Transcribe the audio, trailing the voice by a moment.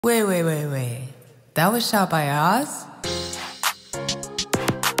Wait. That was shot by Oz?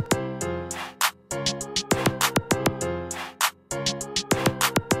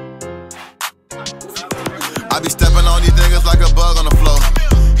 I be stepping on these niggas like a bug on the floor.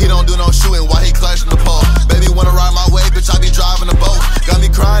 He don't do no shooting while he clutching the pole. Baby wanna ride my way, bitch, I be driving the boat. Got me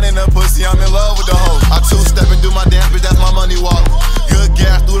crying in the pussy, I'm in love with the hoe. I two-step and do my dance, bitch, that's my money walk. Good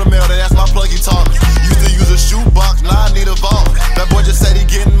gas through the mail, that's my pluggy talk. Used to use a shoebox, now I need a vault. That boy just said he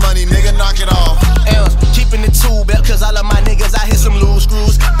getting money, nigga, knock it off. M's, keeping the tube belt, cause all of my niggas out here some loose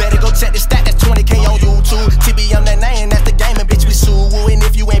screws. Better go check the stat, that's 20K on YouTube. TB on that name, that's the game, and bitch, we sue. And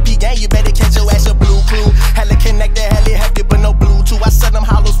if you ain't P-gang, you better catch your ass a blue clue. Hella connected, hella happy, but no Bluetooth. I set them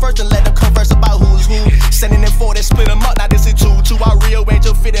hollows first and let them converse about who's who. Sending in 4, they split them up, now this is 2-2. I rearrange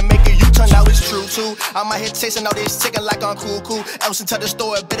your fit and make a U-turn, now it's true too. I'm out here chasing all this chicken like I'm cool. Else tell the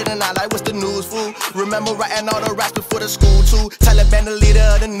story better than I, like what's the news, fool? Remember writing all the raps before the school too. Taliban the leader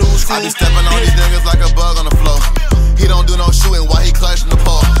of the news crew. I be stepping on these niggas like a bug on the floor. He don't do no shooting while he clutching the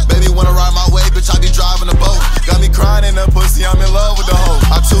pole. Baby wanna ride my way, bitch, I be driving the boat. Got me crying in the pussy, I'm in love with the hoe.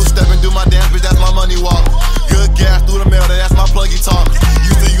 I two-step and do my dance, bitch, that's my money walk. Good gas through the mail, that's my pluggy talk.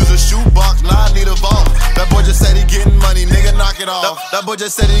 Used to use a shoebox, now I need a vault. That boy just said he getting money, nigga, knock it off. That boy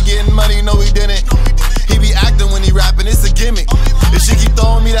just said he getting money, no he didn't. He be acting when he rapping, it's a gimmick. If she keep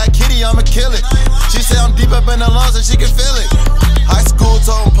throwing me that kitty, I'ma kill it. She say I'm deep up in the lungs and she can feel it. High school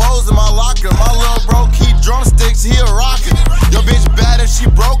told him pose in my locker. My little bro keep drumsticks, he a rocker. Your bitch bad, if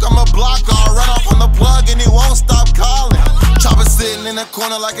she broke, I'ma block her. I'll run off on the plug and he won't stop calling. Chopper sitting in the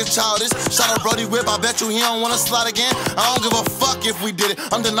corner like it's childish. Shot a Brody whip, I bet you he don't wanna slide again. I don't give a fuck if we did it,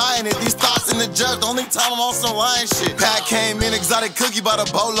 I'm denying it. These thoughts in the judge, the only time I'm on some lying shit. Pat came in, exotic cookie by the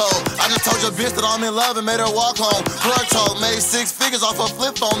bolo. I just told your bitch that I'm in love and made her walk home. Plug talk, made 6 figures off a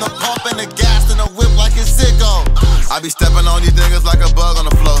flip phone. The pump and the gas and the whip like it's sicko. I be stepping on these niggas like a bug on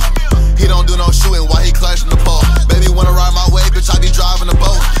the floor. He don't do no shooting while he clutching the pole. Baby wanna ride my way, bitch, I be driving the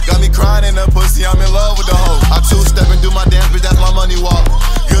boat. Got me crying in the pussy, I'm in love with the hoe. I two-step and do my dance, bitch, that's my money walk.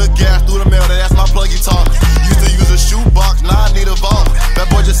 Good gas through the mail, that's my pluggy talk. Used to use